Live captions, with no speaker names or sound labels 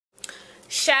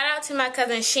Shout out to my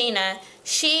cousin Sheena.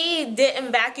 She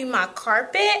didn't vacuum my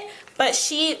carpet, but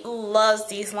she loves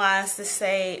these lines to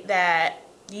say that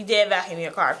you did vacuum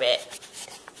your carpet.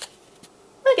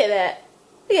 Look at that.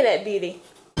 Look at that beauty.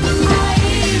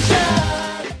 Ayesha.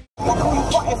 Like who you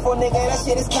fighting for, nigga? That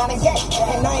shit is kinda gay.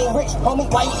 And I ain't rich, homie.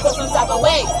 Why you feel some type of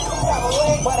way?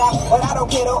 But I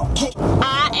don't get up.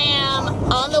 I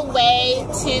am on the way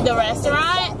to the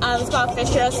restaurant. It's called Fish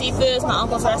Trail Seafood. It's my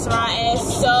uncle's restaurant, and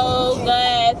it's so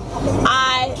good.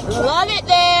 I love it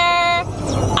there.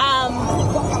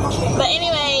 But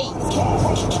anyway,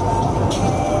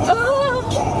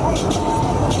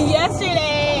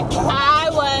 yesterday I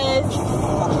was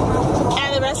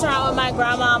at the restaurant with my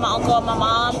grandma, my uncle, and my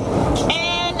mom,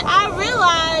 and I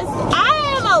realized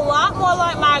I am a lot more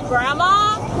like my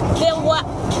grandma than what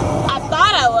I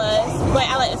thought I was. Wait,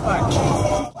 I like this part.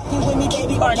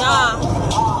 Or nah.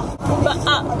 But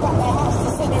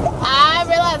I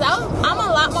realized I'm a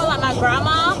lot more like my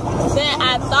grandma than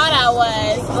I thought I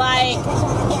was. Like,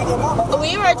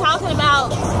 we were talking about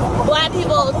black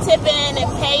people tipping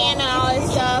and paying and all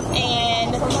this stuff,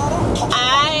 and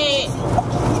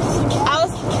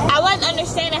I wasn't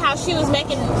understanding how she was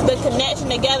making the connection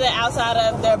together outside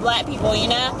of their black people, you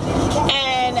know?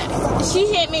 And she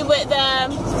hit me with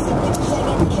the,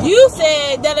 you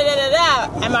said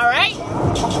da-da-da-da-da, am I right?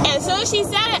 And as soon as she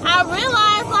said it, I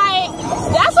realized, like,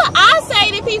 that's what I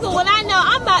say to people when I know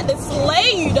I'm about to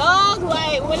slay you, dog.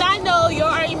 Like, when I know your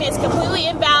argument is completely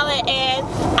invalid and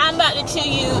I'm about to chew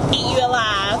you, eat you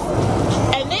alive.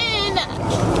 And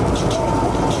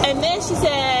then she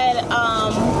said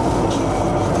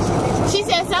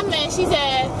something. She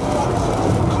said,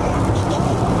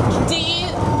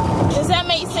 does that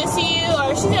make sense to you?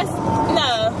 Or she said,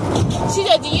 no. She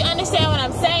said, do you understand what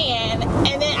I'm saying?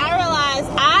 And then I realized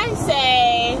I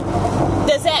say,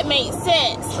 does that make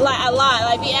sense? Like, a lot.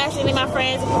 Like, if you ask any of my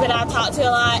friends, people that I talk to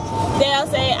a lot, they'll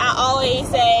say, I always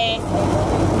say,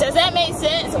 does that make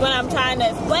sense when I'm trying to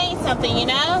explain something, you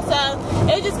know? So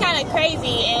it was just kind of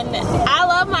crazy, and I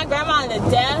love my grandma to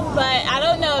death, but I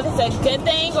don't know if it's a good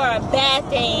thing or a bad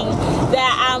thing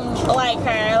that I'm like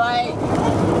her. Like,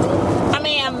 I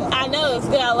mean, I know it's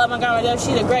good. I love my grandma to death.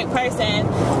 She's a great person,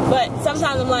 but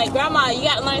sometimes I'm like, Grandma, you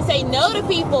got to learn to say no to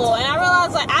people. And I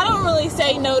realized, like, I don't really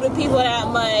say no to people that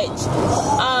much.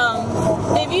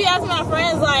 If you ask my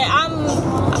friends, like, I'm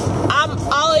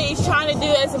always trying to do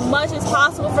as much as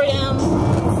possible for them.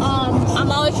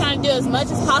 I'm always trying to do as much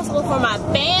as possible for my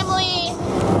family.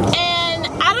 And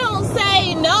I don't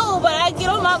say no, but I get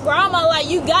on my grandma, like,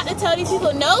 you got to tell these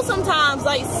people no sometimes.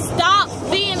 Like, stop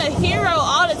being a hero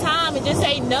all the time and just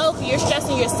say no because you're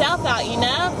stressing yourself out, you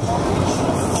know?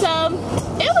 So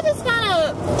it was just kind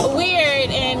of weird,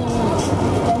 and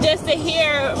just to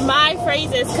hear my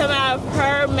phrases come out of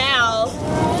her mouth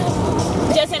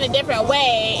just in a different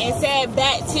way and say it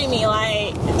back to me,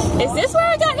 like, is this where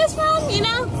I got this from, you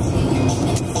know?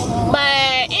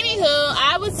 But anywho,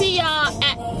 I will see y'all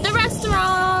at the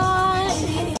restaurant.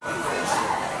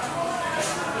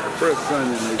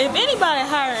 If anybody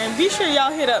hiring, be sure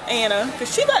y'all hit up Anna,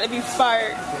 because she about to be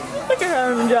fired. Look at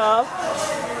her on the job.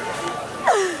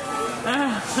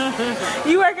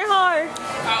 You working hard?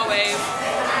 Always.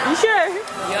 You sure?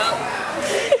 Yup.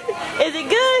 Is it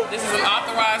good? This is an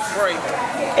authorized break.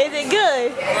 Is it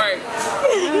good? Right.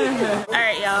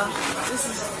 Alright, y'all. This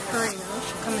is Karina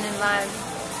coming in live.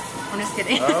 I'm just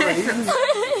kidding.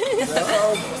 Is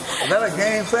that a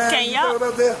game fan? Can y'all?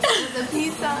 Up there? The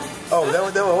pizza. Oh, that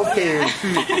was okay.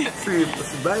 See,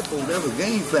 black folks, that was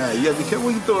game fan. You gotta be careful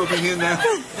when you throw it in here now.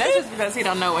 That's just because he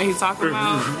don't know what he's talking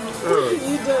about.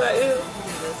 You do it.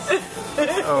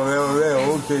 Oh, that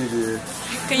was okay then.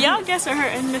 Can y'all guess what her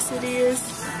ethnicity is?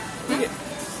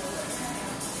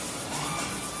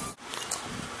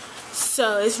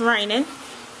 So it's raining.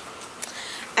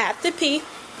 I have to pee.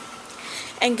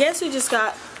 And guess who just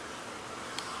got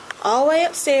all the way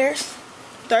upstairs,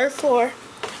 3rd floor,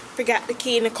 forgot the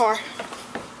key in the car.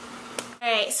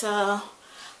 Alright, so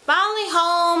finally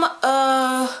home.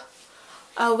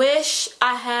 I wish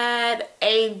I had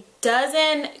a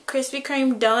dozen Krispy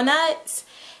Kreme donuts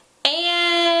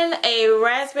and a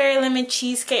raspberry lemon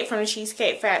cheesecake from the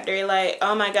Cheesecake Factory. Like,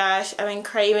 oh my gosh, I've been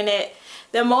craving it.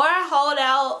 The more I hold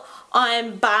out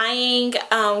on buying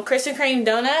Krispy Kreme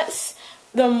donuts,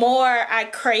 the more I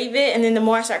crave it, and then the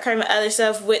more I start craving other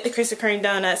stuff with the Krispy Kreme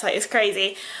donuts. Like, it's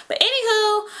crazy. But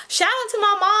anywho, shout out to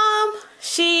my mom.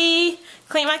 She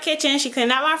cleaned my kitchen. She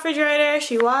cleaned out my refrigerator.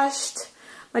 She washed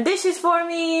my dishes for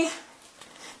me.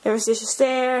 There was dishes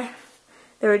there.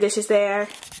 There were dishes there.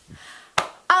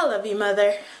 I love you,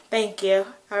 Mother. Thank you.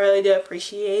 I really do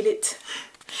appreciate it.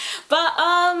 But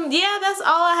yeah, that's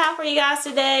all I have for you guys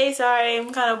today. Sorry,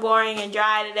 I'm kind of boring and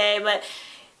dry today, but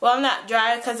well, I'm not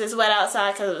dry because it's wet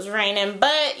outside because it was raining,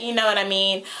 but you know what I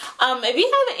mean. If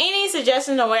you have any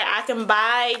suggestions on where I can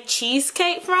buy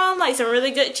cheesecake from, like some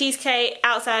really good cheesecake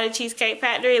outside of Cheesecake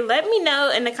Factory, let me know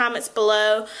in the comments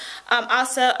below.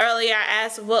 Also, earlier I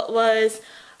asked what was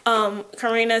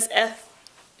Karina's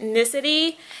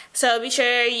ethnicity. So be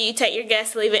sure you take your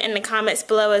guess, leave it in the comments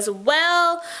below as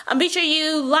well. Be sure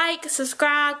you like,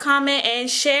 subscribe, comment, and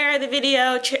share the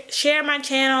video. Share my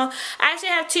channel. I actually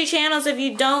have 2 channels if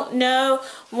you don't know.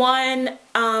 One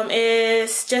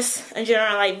is just a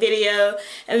general like video,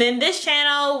 and then this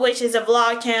channel, which is a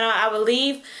vlog channel. I will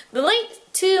leave the link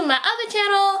to my other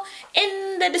channel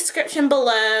in the description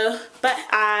below. But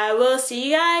I will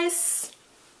see you guys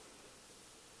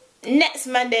next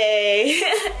Monday.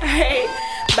 Alright,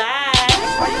 bye.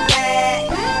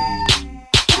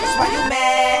 Why you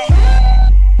mad?